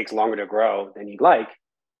 even if it takes longer to grow than you'd like,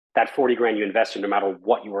 that 40 grand you invested, no matter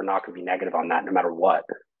what, you are not going to be negative on that, no matter what.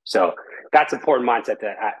 So that's an important mindset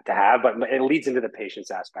to have, but it leads into the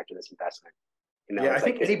patience aspect of this investment. Yeah, I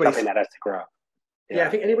think it's something that has to grow. Yeah, I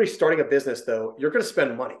think anybody starting a business, though, you're going to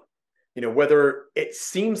spend money. Whether it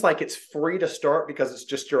seems like it's free to start because it's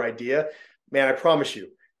just your idea, man, I promise you,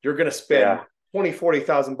 you're going to spend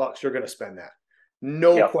 $20,000-$40,000. You're going to spend that.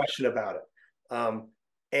 No question about it.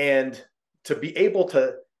 And to be able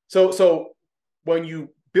to, so when you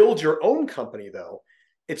build your own company, though,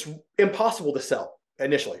 it's impossible to sell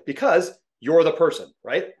initially because you're the person,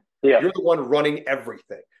 right? Yeah. You're the one running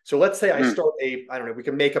everything. So let's say I start I don't know, we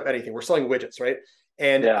can make up anything. We're selling widgets, right?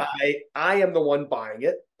 And I am the one buying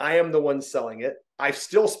it. I am the one selling it. I've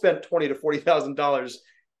still spent $20,000 to $40,000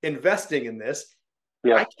 investing in this.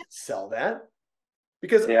 Yeah. I can't sell that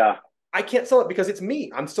because I can't sell it because it's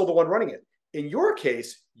me. I'm still the one running it. In your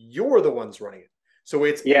case, you're the ones running it. So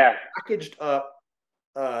it's a packaged up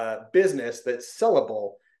business that's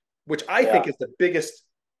sellable, which I think is the biggest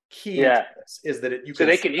key to this, is that you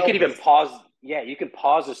can even pause. Yeah, you can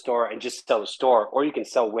pause the store and just sell the store, or you can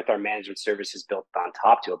sell with our management services built on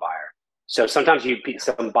top to a buyer. So sometimes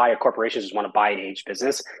some buyer corporations just want to buy an aged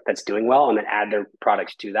business that's doing well and then add their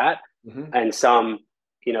products to that. And some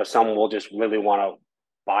will just really want to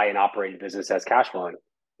buy an operating business that's cash flowing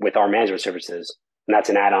with our management services. And that's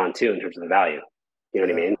an add-on too in terms of the value. You know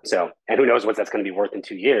what I mean? So, and who knows what that's going to be worth in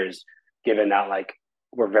 2 years, given that like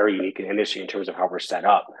we're very unique in the industry in terms of how we're set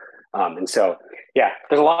up. And so,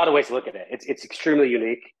 there's a lot of ways to look at it. It's extremely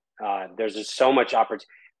unique. There's just so much opportunity.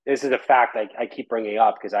 This is a fact I keep bringing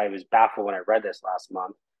up because I was baffled when I read this last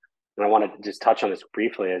month. And I want to just touch on this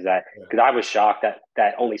briefly, is that because I was shocked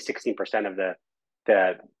that only 16% of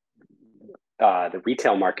the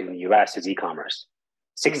retail market in the US is e-commerce.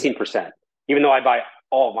 16%. Even though I buy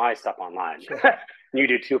all my stuff online. You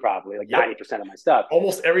do too, probably, like 90% of my stuff.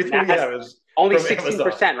 Almost everything we have is only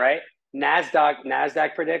 16%, right?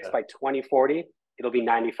 NASDAQ predicts by 2040, it'll be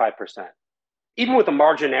 95%. Even with a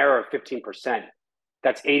margin error of 15%,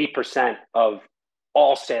 that's 80% of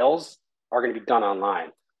all sales are going to be done online.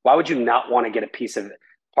 Why would you not want to get a piece of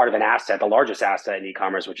part of an asset, the largest asset in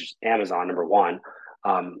e-commerce, which is Amazon, number one,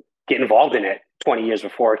 get involved in it 20 years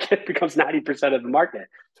before it becomes 90% of the market?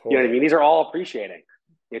 Totally. You know what I mean? These are all appreciating.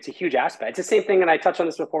 It's a huge aspect. It's the same thing, and I touched on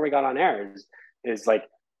this before we got on air, is like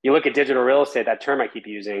you look at digital real estate, that term I keep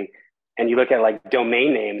using, and you look at like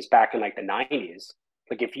domain names back in like the 90s.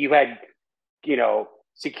 Like if you had,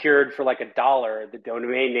 secured for like $1 the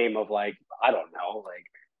domain name of like, I don't know, like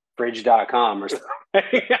bridge.com or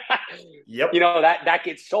something. Yep. That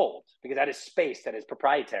gets sold because that is space that is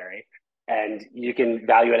proprietary and you can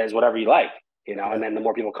value it as whatever you like, and then the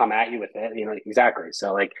more people come at you with it, exactly.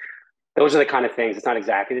 So like those are the kind of things. It's not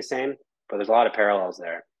exactly the same, but there's a lot of parallels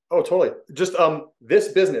there. Oh, totally. Just this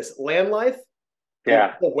business, LandLife,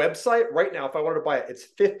 the website right now, if I wanted to buy it, it's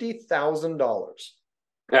 $50,000.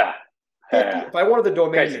 Yeah. If I wanted the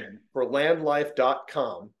domain name for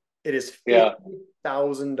landlife.com, it is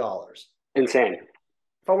 $50,000. Insane.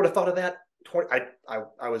 If I would have thought of that,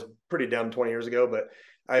 I was pretty dumb 20 years ago, but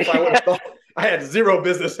if I would have thought, I had zero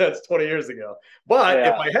business sense 20 years ago. But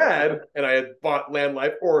if I had bought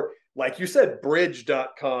LandLife, or like you said,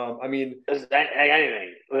 bridge.com, I mean,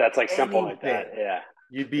 anything that's like simple like that. Yeah.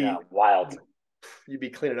 You'd be wild. You'd be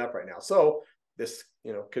cleaning up right now. So this,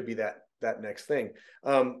 could be that next thing.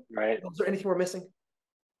 Right. Is there anything we're missing?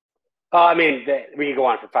 I mean, we could go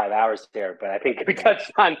on for 5 hours here, but I think we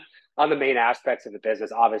touched on the main aspects of the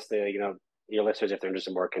business. Obviously, your listeners, if they're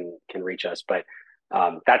interested more, can reach us. But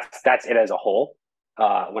that's it as a whole.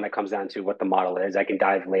 When it comes down to what the model is, I can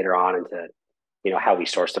dive later on into how we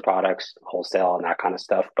source the products, wholesale, and that kind of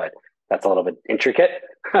stuff. But that's a little bit intricate.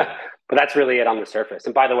 But that's really it on the surface.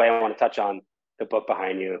 And by the way, I want to touch on the book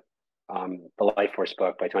behind you, the Life Force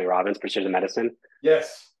book by Tony Robbins, Precision Medicine.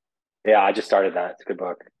 Yes. Yeah, I just started that. It's a good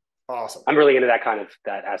book. Awesome. I'm really into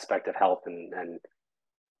that aspect of health and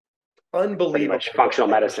unbelievable. Pretty much functional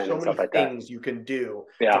medicine and stuff like that. So many things you can do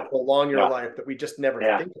to prolong your life that we just never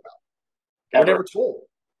think about. We're never told.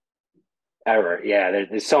 Ever. Yeah.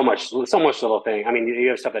 There's so much little thing. I mean, you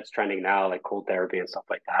have stuff that's trending now, like cold therapy and stuff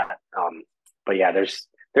like that. But yeah, there's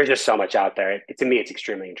just so much out there. To me, it's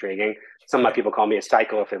extremely intriguing. Some of my people call me a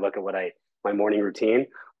psycho if they look at my morning routine.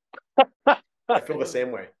 I feel the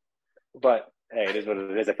same way. But hey, it is what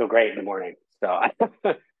it is. I feel great in the morning. So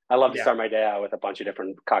I love to start my day out with a bunch of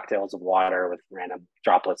different cocktails of water with random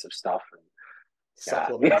droplets of stuff. And,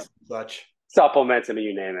 supplements and such. Supplements, I mean,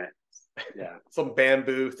 you name it. Yeah. Some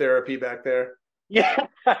bamboo therapy back there. Yeah.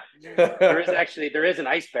 there is an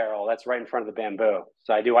ice barrel that's right in front of the bamboo.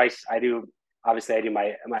 So I do my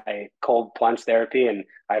cold plunge therapy, and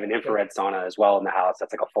I have an infrared sauna as well in the house.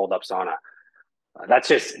 That's like a fold up sauna. That's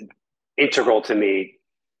just integral to me,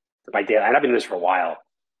 my daily. And I've been doing this for a while.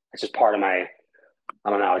 It's just part of my,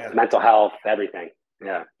 it's mental health, everything.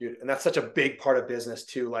 Yeah. Dude, and that's such a big part of business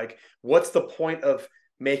too. Like, what's the point of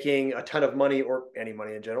making a ton of money, or any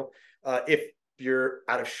money in general, if you're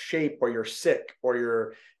out of shape or you're sick or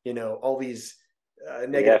you're, all these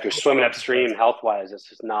negative. Yeah, if you're swimming upstream health-wise, it's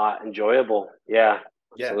just not enjoyable. Yeah,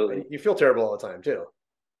 absolutely. You feel terrible all the time too.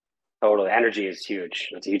 Totally. Energy is huge.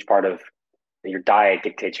 It's a huge part of And your diet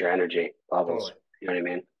dictates your energy levels. Totally. You know what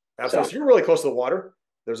I mean? Absolutely. So So you're really close to the water.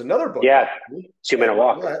 There's another book by yeah, me, 2 minute Ed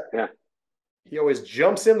walk. Mylett. Yeah. He always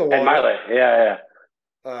jumps in the And water. Miley. Yeah.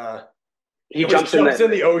 Uh, he He always jumps in jumps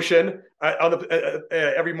in the. the ocean on the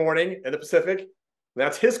every morning in the Pacific.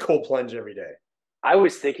 That's his cold plunge every day. I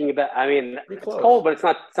was thinking about. I mean, Pretty it's close. cold, but it's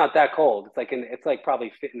not that cold. It's like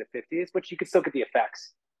probably fit in the 50s, but you can still get the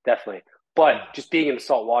effects definitely. But Yeah. just being in the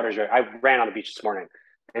salt waters, right? I ran on the beach this morning,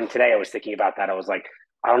 and today I was thinking about that. I was like,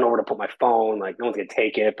 I don't know where to put my phone. Like, no one's gonna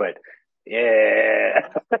take it, but yeah,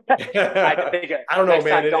 I had to think. I don't know, Next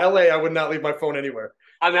man. time, In don't. LA, I would not leave my phone anywhere.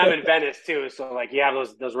 I mean, I'm in Venice too, so like you have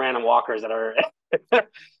those random walkers that are.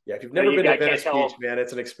 Yeah, if you've never been to I can't Venice Beach, tell. man,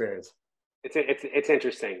 it's an experience. It's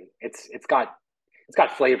interesting. It's got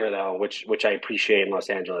flavor though, which I appreciate in Los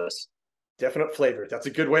Angeles. Definite flavor. That's a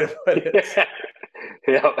good way to put it.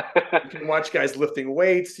 Yeah. You can watch guys lifting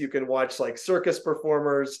weights. You can watch like circus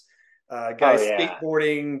performers, Oh guys yeah.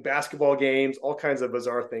 skateboarding, basketball games, all kinds of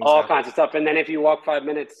bizarre things All happen. kinds of stuff. And then if you walk 5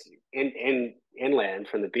 minutes inland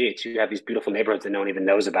from the beach, you have these beautiful neighborhoods that no one even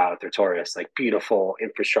knows about if they're tourists. Like beautiful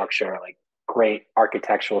infrastructure, like great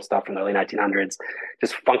architectural stuff from the early 1900s,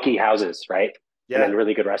 just funky houses, right? And then Yeah,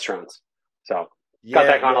 really good restaurants. So it's got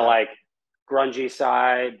yeah, that kind of yeah. like grungy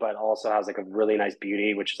side, but also has like a really nice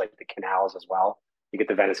beauty, which is like the canals as well. You get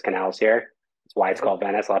the Venice canals here. That's why it's called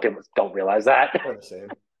Venice. A lot of people don't realize that. Kind of the same.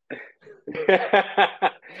 Kind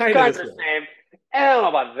of Kind the of the same. same. I don't know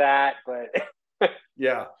about that, but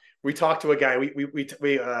Yeah, we talked to a guy.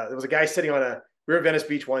 There was a guy sitting on a. We were at Venice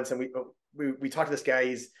Beach once, and we talked to this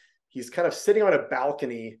guy. He's kind of sitting on a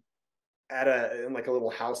balcony in like a little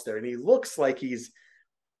house there, and he looks like he's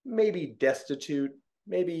maybe destitute,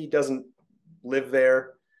 maybe he doesn't live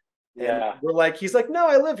there. And yeah. he's like, no,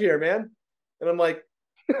 I live here, man. And I'm like,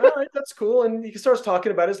 all right, that's cool. And he starts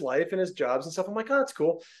talking about his life and his jobs and stuff. I'm like, oh, that's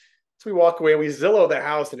cool. So we walk away, we Zillow the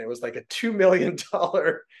house, and it was like a $2 million.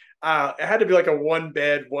 It had to be like a 1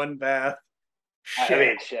 bed, 1 bath. I Shit.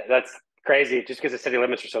 mean, shit, that's crazy. Just because the city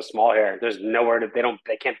limits are so small here, there's nowhere to,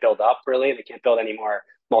 they can't build up really. They can't build any more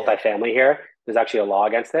Yeah. multifamily here. There's actually a law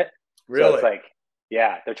against it. So it's Really? like,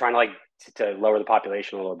 yeah, they're trying to like to lower the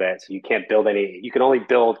population a little bit. So you can't build any, you can only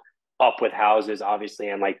build up with houses, obviously.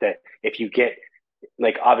 And like that, if you get,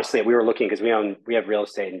 like, obviously we were looking because we have real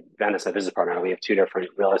estate in Venice, a business partner. We have two different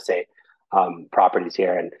real estate properties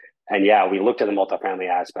here. And yeah, we looked at the multifamily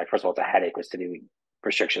aspect. First of all, it's a headache with city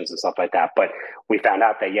restrictions and stuff like that. But we found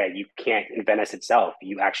out that, yeah, you can't, in Venice itself,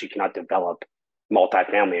 you actually cannot develop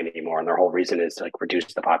multifamily anymore. And their whole reason is to like reduce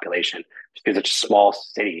the population just because it's a small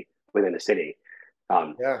city within the city.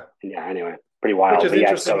 Yeah. Yeah, anyway, pretty Which wild. is But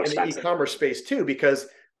yeah, it's so interesting in the expensive. e-commerce space too, because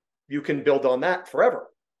you can build on that forever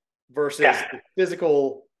versus Yeah. the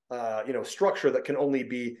physical structure that can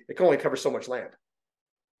only cover so much land.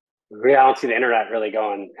 Yeah, I don't see the internet really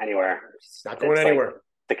going anywhere. Not going It's anywhere.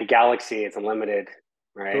 like a galaxy. It's unlimited,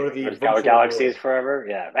 right? Go to the Or just virtual galaxies world. forever.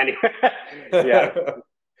 Yeah. Anyway, yeah.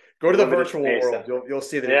 Go to the Limited virtual space. world. You'll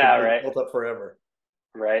see that it Yeah. can be Right. built up forever.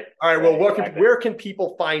 Right. All right. Right. Well, Exactly. where can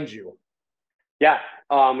people find you? Yeah.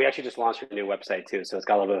 We actually just launched a new website too. So it's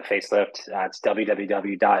got a little bit of a facelift. It's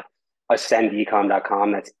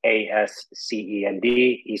www.ascendecom.com. That's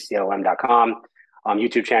ASCENDECOM.com.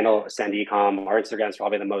 YouTube channel, Ascend Ecom. Our Instagram is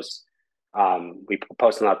probably the most, we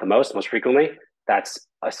post on that the most frequently. That's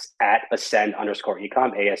us at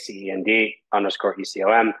ascend_ecom,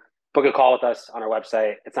 ASCEND_ECOM. Book a call with us on our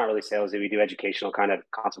website. It's not really salesy. We do educational kind of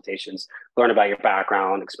consultations, learn about your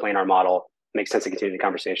background, explain our model, make sense to continue the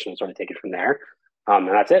conversation and sort of take it from there. And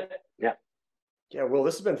that's it. Yeah. Yeah, well,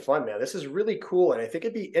 this has been fun, man. This is really cool. And I think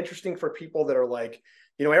it'd be interesting for people that are like,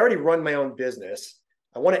 I already run my own business.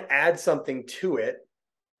 I want to add something to it,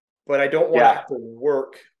 but I don't want to have to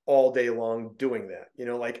work all day long doing that.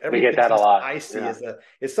 Like every we get that a business lot. I see Yeah.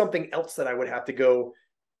 is something else that I would have to go,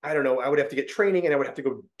 I don't know, I would have to get training and I would have to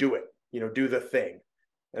go do it, do the thing.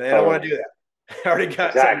 And I don't want to do that. I already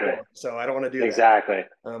got something going, so I don't want to do that. Exactly.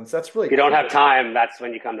 So that's really If you don't have time, that's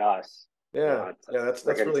when you come to us. Yeah. That's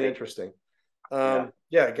really interesting.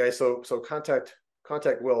 Yeah, guys. So contact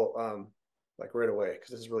Will like right away because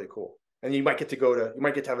this is really cool. And you might get to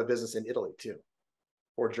have a business in Italy too,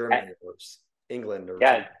 or Germany or England or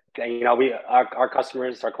something. Our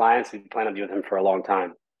customers, our clients, we plan on being with them for a long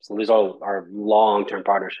time. So these are our long-term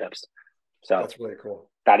partnerships. So that's really cool.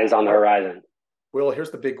 That is on the horizon. Will,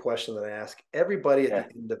 here's the big question that I ask everybody at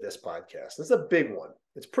the end of this podcast. This is a big one.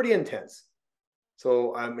 It's pretty intense.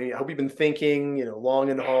 So I hope you've been thinking, long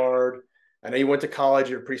and hard. I know you went to college.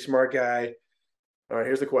 You're a pretty smart guy. All right,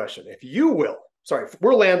 here's the question.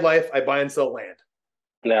 We're LandLife. I buy and sell land.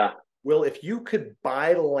 Yeah. Will, if you could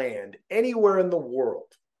buy land anywhere in the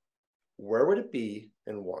world, where would it be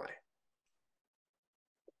and why?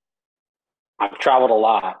 I've traveled a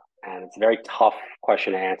lot, and it's a very tough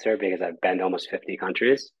question to answer because I've been to almost 50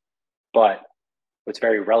 countries. But what's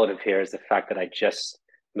very relative here is the fact that I'm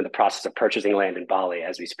in the process of purchasing land in Bali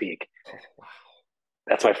as we speak. Oh, wow.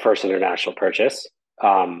 That's my first international purchase.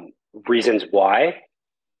 Reasons why.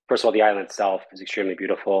 First of all, the island itself is extremely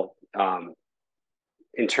beautiful.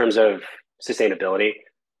 In terms of sustainability,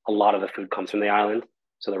 a lot of the food comes from the island.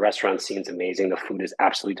 So the restaurant scene's amazing. The food is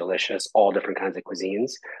absolutely delicious, all different kinds of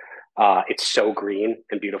cuisines. It's so green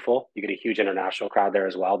and beautiful. You get a huge international crowd there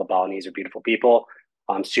as well. The Balinese are beautiful people,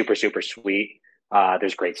 super, super sweet.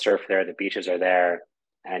 There's great surf there. The beaches are there.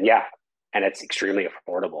 And yeah, and it's extremely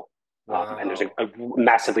affordable. Wow. And there's a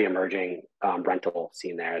massively emerging rental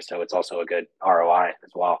scene there. So it's also a good ROI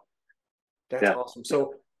as well. That's awesome.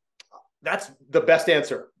 So that's the best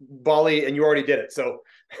answer. Bali, and you already did it. So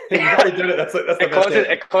you already did it. That's the best answer.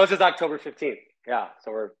 It closes October 15th. Yeah.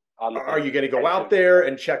 So we're on the. Are you going to go out there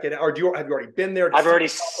and check it out? Or have you already been there? I've already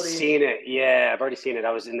seen it. Yeah, I've already seen it.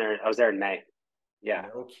 I was there in May. Yeah.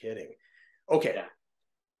 No kidding. Okay. Yeah.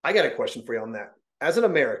 I got a question for you on that. As an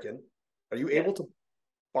American, are you able to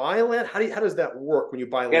buy land? How does that work when you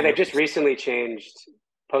buy land? Yeah, they've just recently changed,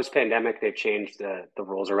 post-pandemic, they've changed the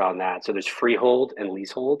rules around that. So there's freehold and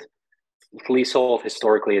leasehold. Leasehold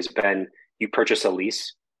historically has been you purchase a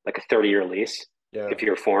lease, like a 30-year lease, if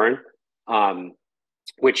you're foreign,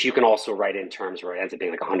 which you can also write in terms where it ends up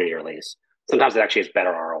being like a 100-year lease. Sometimes it actually has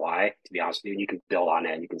better ROI, to be honest with you. You can build on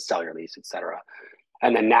it, you can sell your lease, etc.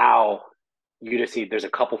 And then now you just see there's a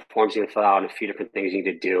couple forms you can fill out and a few different things you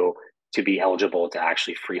need to do to be eligible to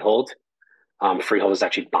actually freehold. Freehold is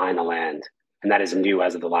actually buying the land, and that is new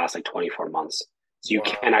as of the last like 24 months. So you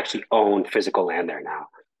can actually own physical land there now,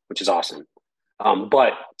 which is awesome.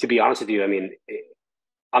 But to be honest with you, I mean,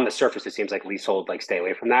 on the surface, it seems like leasehold, like stay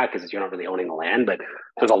away from that because you're not really owning the land, but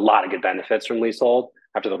there's a lot of good benefits from leasehold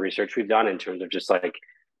after the research we've done in terms of just like,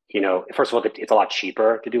 first of all, it's a lot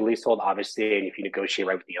cheaper to do leasehold, obviously. And if you negotiate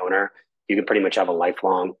right with the owner, you can pretty much have a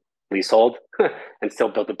lifelong leasehold and still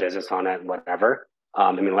build a business on it and whatever. I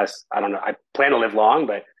mean, I don't know, I plan to live long,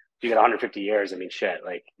 but if you get 150 years, I mean, shit,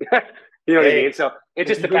 like, you know what I mean? So it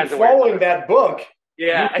just depends on following that book.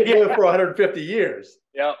 Yeah. You could live for 150 years.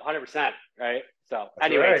 Yeah, 100%. Right. So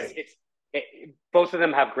anyway, both of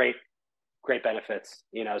them have great benefits,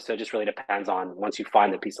 so it just really depends on once you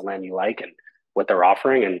find the piece of land you like and what they're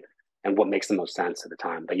offering and what makes the most sense at the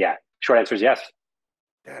time. But yeah, short answer is yes.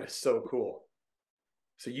 That is so cool.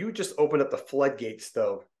 So you just opened up the floodgates,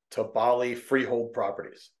 though, to Bali freehold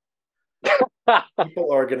properties.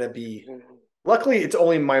 People are going to be. Luckily, it's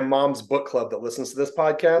only my mom's book club that listens to this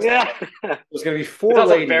podcast. Yeah, there's going to be four it's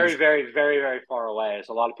also ladies. Very, very, very, very far away.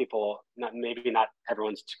 So a lot of people, maybe not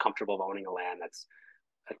everyone's comfortable owning a land that's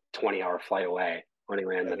a 20-hour flight away. Owning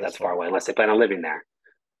land that's far away, unless they plan on living there.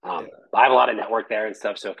 I have a lot of network there and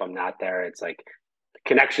stuff. So if I'm not there, it's like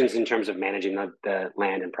connections in terms of managing the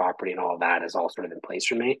land and property and all of that is all sort of in place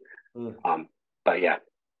for me. But yeah,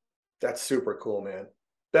 that's super cool, man.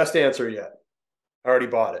 Best answer yet. I already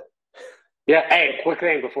bought it. Yeah. Hey, quick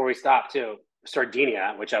thing before we stop too.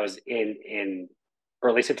 Sardinia, which I was in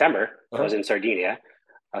early September. I was in Sardinia,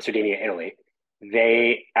 Italy.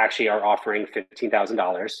 They actually are offering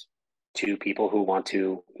 $15,000 to people who want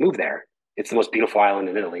to move there. It's the most beautiful island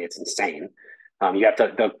in Italy. It's insane.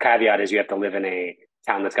 The caveat is you have to live in a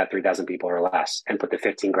town that's got 3,000 people or less and put the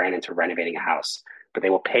 15 grand into renovating a house, but they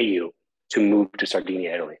will pay you to move to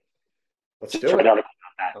Sardinia, Italy. Let's do it.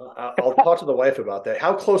 I'll talk to the wife about that.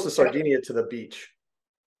 How close is Sardinia to the beach?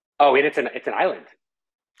 Oh, it's an island.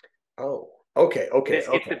 Oh, okay.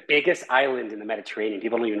 It's the biggest island in the Mediterranean.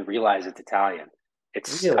 People don't even realize it's Italian. It's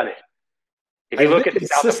stunning. If you look at the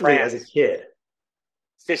south of France, as a kid,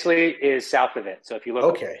 Sicily is south of it. So if you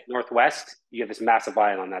look northwest, you have this massive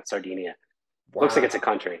island that's Sardinia. Wow. Looks like it's a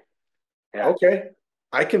country. Yeah. Okay,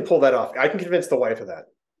 I can pull that off. I can convince the wife of that.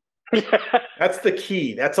 That's the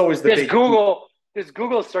key. That's always the big Google. Just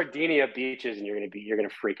Google Sardinia beaches, and you're gonna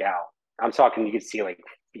freak out. I'm talking. You can see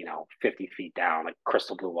 50 feet down, like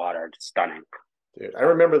crystal blue water. It's stunning. Dude, I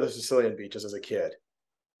remember the Sicilian beaches as a kid.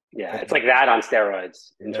 Yeah, it's like that on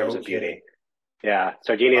steroids in terms of beauty. Yeah,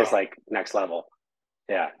 Sardinia is like next level.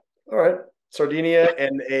 Yeah. All right, Sardinia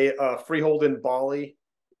and a freehold in Bali,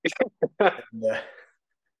 and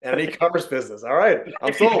an e-commerce business. All right,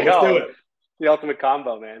 I'm sold. Let's do it. The ultimate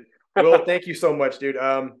combo, man. Will, thank you so much, dude.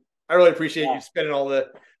 I really appreciate you spending all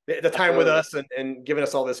the time with us and giving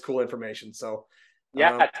us all this cool information. So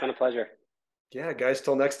yeah, it's been a pleasure. Yeah, guys,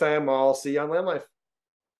 till next time, I'll see you on LandLife.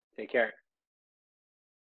 Take care.